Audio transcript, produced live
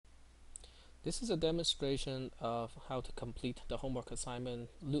This is a demonstration of how to complete the homework assignment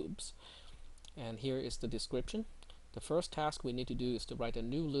loops, and here is the description. The first task we need to do is to write a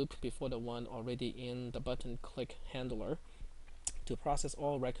new loop before the one already in the button click handler to process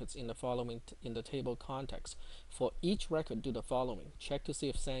all records in the following in the table context. For each record, do the following: check to see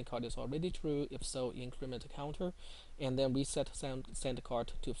if send card is already true. If so, increment the counter, and then reset send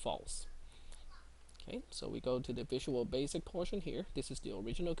card to false. Okay, so we go to the Visual Basic portion here. This is the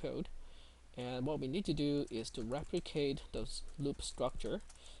original code. And what we need to do is to replicate the loop structure.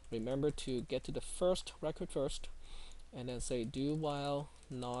 Remember to get to the first record first, and then say do while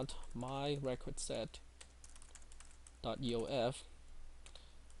not my record set .eof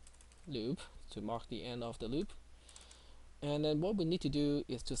loop to mark the end of the loop. And then what we need to do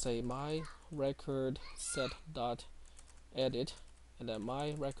is to say my record set .edit and then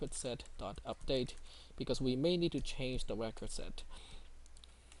my record set .update, because we may need to change the record set.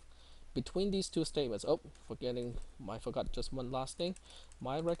 Between these two statements, I forgot just one last thing.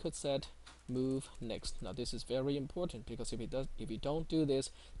 My record set move next. Now this is very important, because if you don't do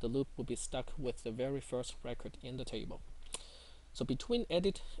this, the loop will be stuck with the very first record in the table. So between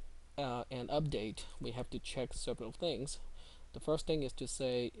edit and update, we have to check several things. The first thing is to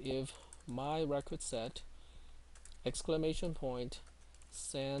say if my record set exclamation point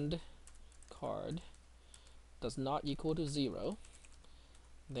send card does not equal to 0,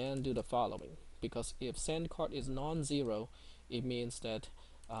 then do the following, because if send card is non-zero, it means that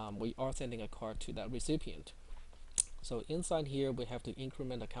we are sending a card to that recipient. So inside here we have to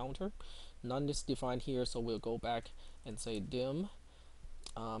increment a counter. None is defined here, so we'll go back and say dim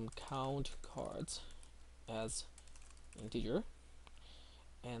count cards as integer,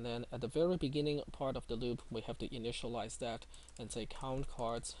 and then at the very beginning part of the loop we have to initialize that and say count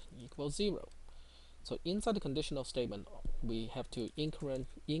cards equals 0. So inside the conditional statement, we have to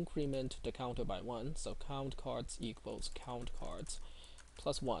increment the counter by 1. So count cards equals count cards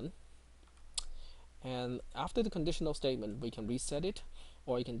plus 1. And after the conditional statement, we can reset it,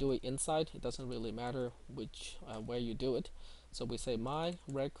 or you can do it inside. It doesn't really matter which where you do it. So we say my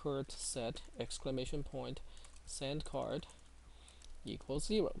record set exclamation point send card equals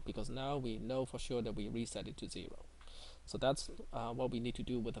 0, because now we know for sure that we reset it to 0. So that's what we need to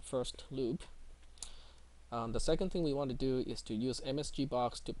do with the first loop. The second thing we want to do is to use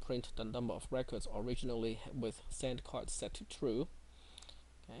MSGbox to print the number of records originally with send card set to true.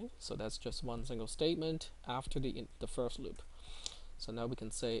 Okay, so that's just one single statement after the first loop. So now we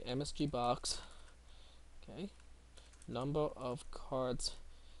can say MSGbox, okay, number of cards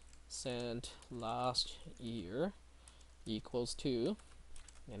sent last year equals 2,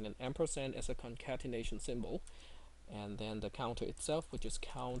 and then ampersand as a concatenation symbol, and then the counter itself, which is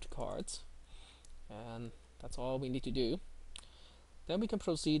count cards, and that's all we need to do. Then we can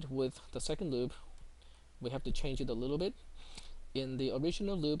proceed with the second loop. We have to change it a little bit. In the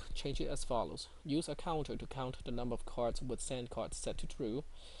original loop, change it as follows: use a counter to count the number of cards with send cards set to true.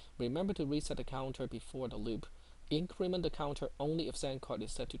 Remember to reset the counter before the loop. Increment the counter only if send card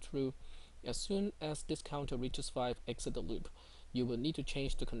is set to true. As soon as this counter reaches 5, exit the loop. You will need to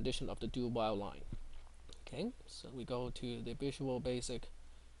change the condition of the do while line. Okay, so we go to the Visual Basic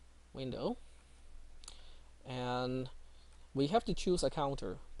window, and we have to choose a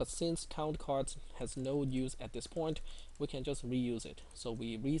counter, but since count cards has no use at this point, we can just reuse it. So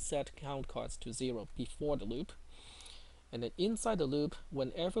we reset count cards to 0 before the loop, and then inside the loop,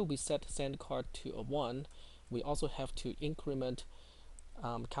 whenever we set send card to a 1, we also have to increment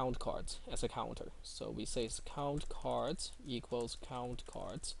count cards as a counter. So we say count cards equals count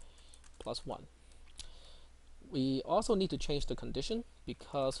cards plus 1. We also need to change the condition,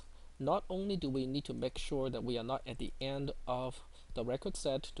 because not only do we need to make sure that we are not at the end of the record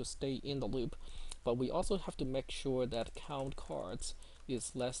set to stay in the loop, but we also have to make sure that count cards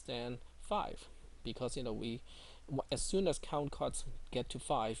is less than 5, because as soon as count cards get to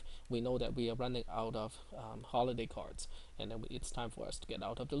 5, we know that we are running out of holiday cards, and then it's time for us to get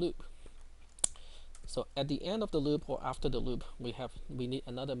out of the loop. So at the end of the loop or after the loop, we need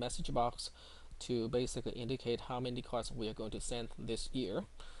another message box to basically indicate how many cards we are going to send this year.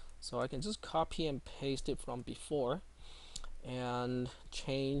 So I can just copy and paste it from before and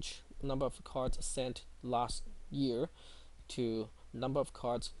change number of cards sent last year to number of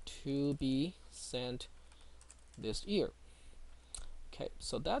cards to be sent this year. Okay,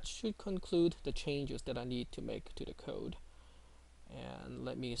 so that should conclude the changes that I need to make to the code. And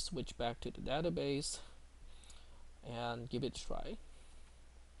let me switch back to the database and give it a try.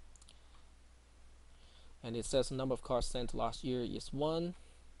 And it says number of cards sent last year is 1.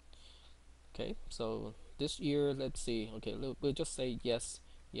 Okay, so this year, let's see. Okay, we'll just say yes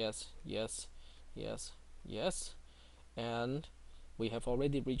yes, yes, yes, yes, and we have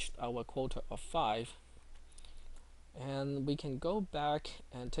already reached our quota of 5. And we can go back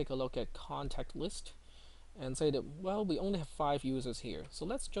and take a look at contact list and say that, well, we only have 5 users here, so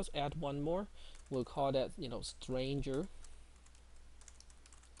let's just add one more. We'll call that, stranger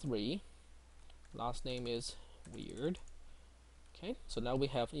 3. Last name is weird. Okay, so now we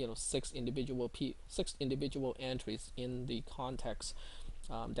have, 6 individual entries in the contacts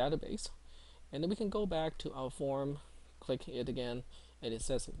database. And then we can go back to our form, click it again, and it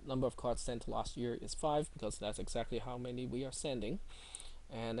says number of cards sent last year is 5, because that's exactly how many we are sending.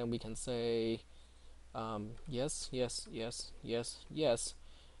 And then we can say yes, yes, yes, yes, yes.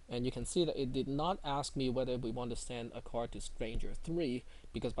 And you can see that it did not ask me whether we want to send a card to stranger 3,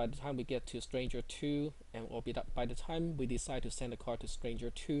 because by the time we get to stranger 2, or by the time we decide to send a card to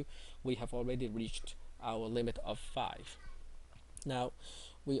stranger 2, we have already reached our limit of 5. Now,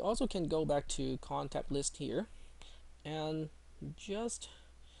 we also can go back to contact list here and just,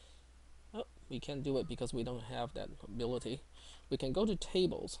 oh, we can't do it because we don't have that ability. We can go to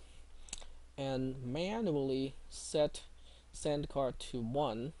tables and manually set send card to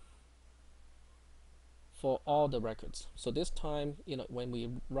 1 for all the records. So this time, when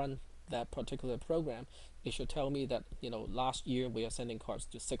we run that particular program, it should tell me that, last year we are sending cards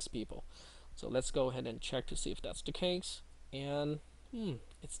to 6 people. So let's go ahead and check to see if that's the case. And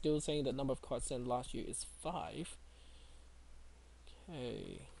it's still saying the number of cards sent last year is 5.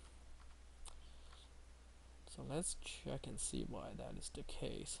 Okay. So let's check and see why that is the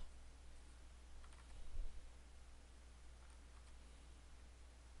case.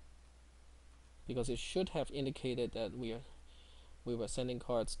 Because it should have indicated that we were sending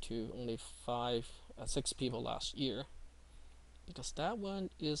cards to only 6 people last year. Because that one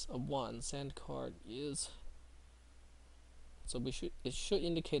is a 1, send card is, so it should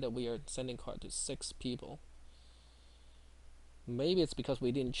indicate that we are sending card to 6 people. Maybe it's because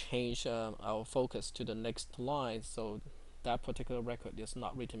we didn't change our focus to the next line, so that particular record is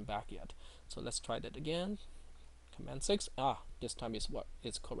not written back yet. So let's try that again. Command 6. This time is what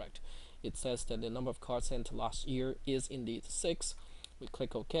is correct. It says that the number of cards sent last year is indeed 6. We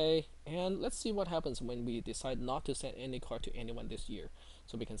click OK, and let's see what happens when we decide not to send any card to anyone this year.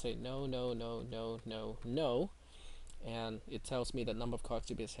 So we can say no, no, no, no, no, no, and it tells me the number of cards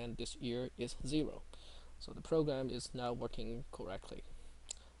to be sent this year is 0. So the program is now working correctly.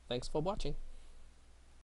 Thanks for watching.